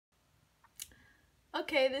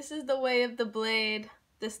Okay, this is the way of the blade,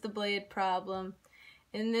 the blade problem.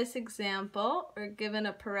 In this example, we're given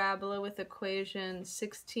a parabola with equation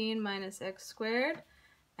 16 minus x squared,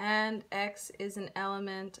 and x is an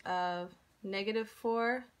element of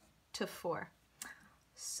 -4 to 4.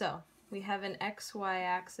 So we have an xy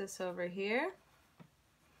axis over here,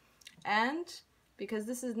 and because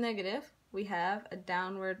this is negative, we have a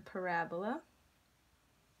downward parabola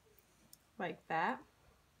like that.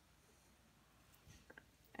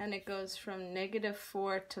 And it goes from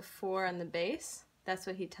 -4 to 4 on the base. That's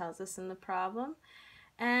what he tells us in the problem.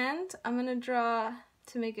 And I'm going to draw,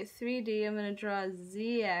 to make it 3D, I'm going to draw a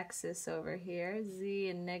z-axis over here, z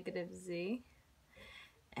and -z.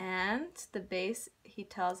 And the base, he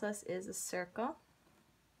tells us, is a circle.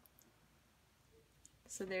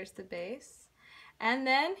 So there's the base. And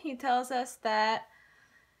then he tells us that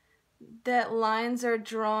lines are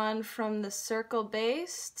drawn from the circle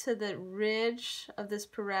base to the ridge of this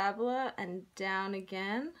parabola and down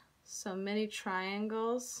again. So many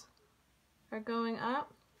triangles are going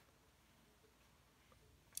up.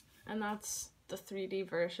 And that's the 3D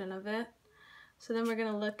version of it. So then we're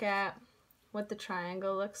going to look at what the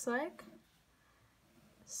triangle looks like.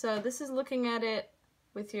 So this is looking at it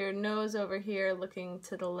with your nose over here looking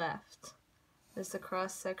to the left. This is the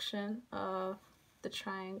cross section of the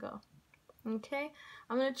triangle. Okay,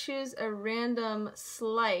 I'm going to choose a random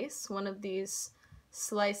slice, one of these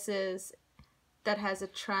slices that has a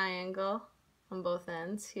triangle on both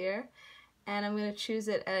ends here, and I'm going to choose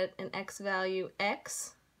it at an x value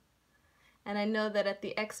x, and I know that at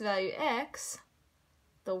the x value x,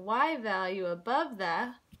 the y value above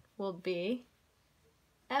that will be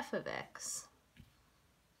f of x.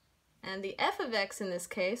 And the f of x in this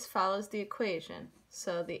case follows the equation.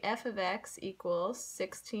 So the f of x equals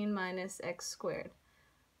 16 minus x squared.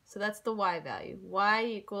 So that's the y value. Y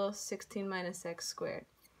equals 16 minus x squared.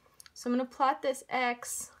 So I'm going to plot this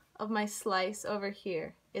x of my slice over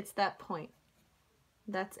here. It's that point.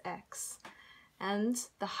 That's x. And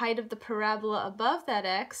the height of the parabola above that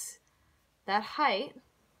x, that height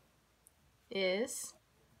is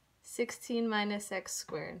 16 minus x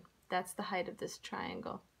squared. That's the height of this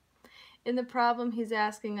triangle. In the problem, he's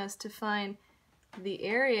asking us to find the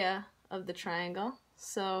area of the triangle,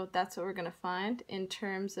 so that's what we're going to find in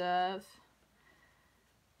terms of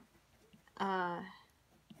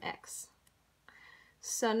x.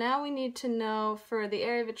 So now we need to know, for the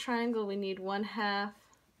area of a triangle, we need 1/2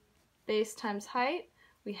 base times height.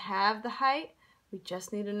 We have the height, we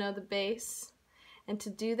just need to know the base. And to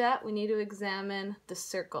do that, we need to examine the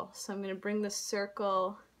circle. So I'm going to bring the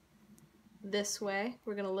circle this way.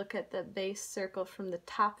 We're going to look at the base circle from the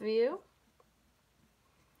top view.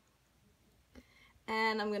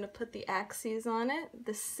 And I'm going to put the axes on it,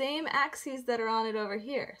 the same axes that are on it over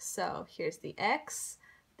here. So here's the x,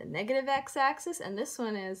 the negative x-axis, and this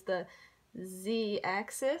one is the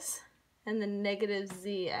z-axis and the negative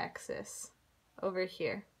z-axis over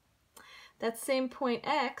here. That same point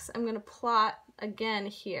x, I'm going to plot again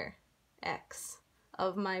here, x,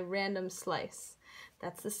 of my random slice.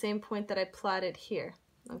 That's the same point that I plotted here,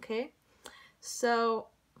 okay? So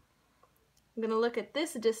I'm going to look at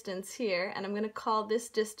this distance here, and I'm going to call this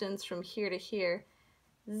distance from here to here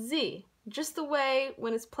z. Just the way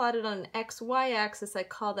when it's plotted on an xy axis, I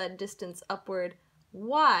call that distance upward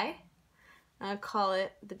y. I'll call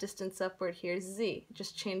it the distance upward here z.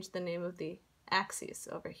 Just change the name of the axes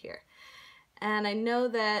over here. And I know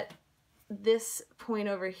that this point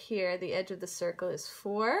over here, the edge of the circle, is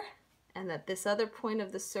 4, and that this other point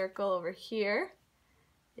of the circle over here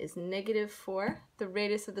is -4. The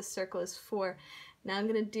radius of the circle is 4. Now I'm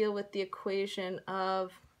going to deal with the equation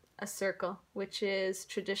of a circle, which is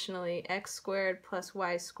traditionally x squared plus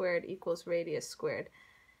y squared equals radius squared.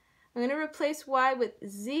 I'm going to replace y with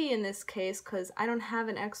z in this case because I don't have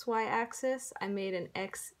an xy axis. I made an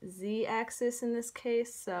xz axis in this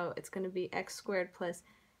case, so it's going to be x squared plus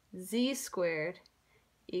z squared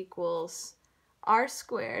equals r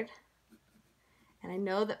squared. And I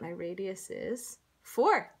know that my radius is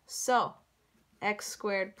 4. So x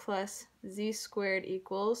squared plus z squared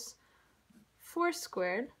equals 4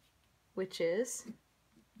 squared, which is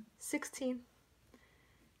 16.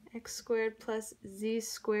 X squared plus z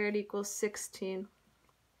squared equals 16.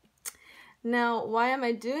 Now, why am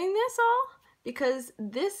I doing this all? Because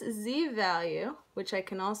this z value, which I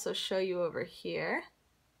can also show you over here,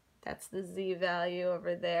 that's the z value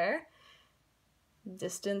over there,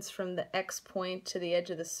 distance from the x point to the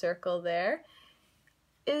edge of the circle there,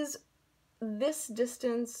 is this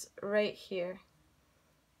distance right here.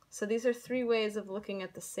 So these are 3 ways of looking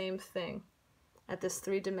at the same thing, at this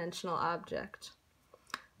 3-dimensional object.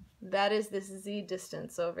 that is this z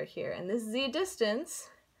distance over here. And this z distance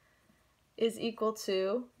is equal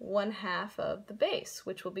to 1/2 of the base,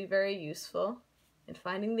 which will be very useful in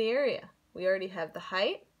finding the area. We already have the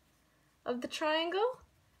height of the triangle,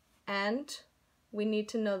 and we need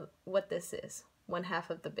to know what this is, 1/2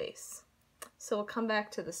 of the base. So we'll come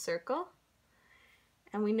back to the circle,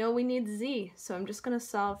 and we know we need z, so I'm just going to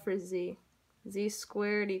solve for z. Z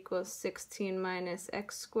squared equals 16 minus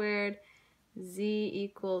x squared. Z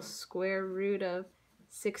equals square root of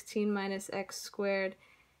 16 minus x squared.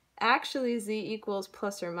 Actually, z equals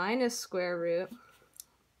plus or minus square root,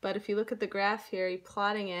 but if you look at the graph here, you're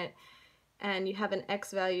plotting it, and you have an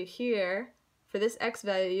x value here. For this x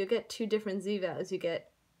value, you get two different z values. You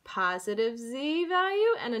get positive z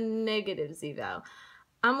value and a negative z value.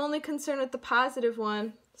 I'm only concerned with the positive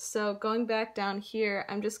one, so going back down here,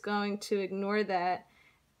 I'm just going to ignore that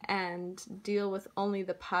and deal with only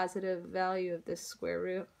the positive value of this square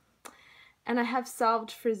root. And I have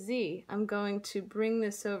solved for z. I'm going to bring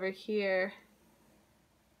this over here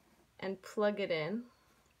and plug it in.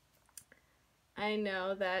 I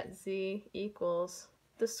know that z equals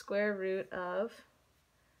the square root of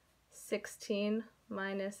 16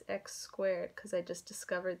 minus x squared, because I just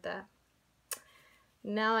discovered that.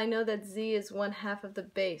 Now I know that z is 1/2 of the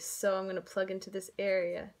base, so I'm going to plug into this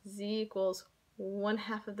area. Z equals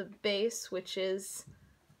 1/2 of the base, which is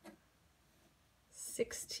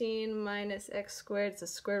 16 minus x squared. It's the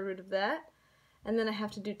square root of that. And then I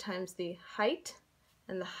have to do times the height,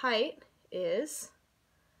 and the height is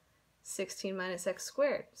 16 minus x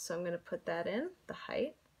squared. So I'm going to put that in, the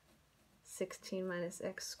height, 16 minus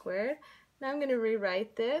x squared. Now I'm going to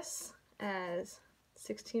rewrite this as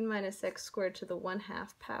 16 minus x squared to the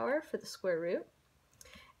 1/2 power for the square root,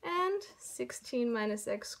 and 16 minus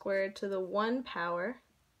x squared to the 1 power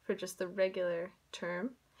for just the regular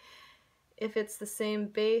term. If it's the same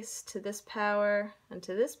base to this power and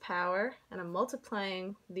to this power, and I'm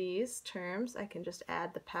multiplying these terms, I can just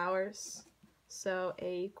add the powers. So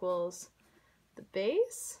a equals the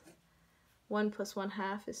base, 1 plus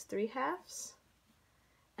 1/2 is 3/2,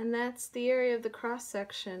 and that's the area of the cross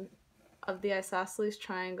section of the isosceles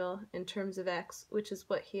triangle in terms of x, which is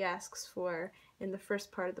what he asks for in the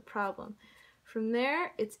first part of the problem. From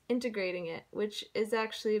there, it's integrating it, which is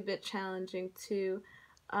actually a bit challenging too.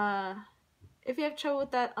 If you have trouble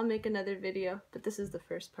with that, I'll make another video, but this is the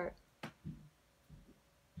first part.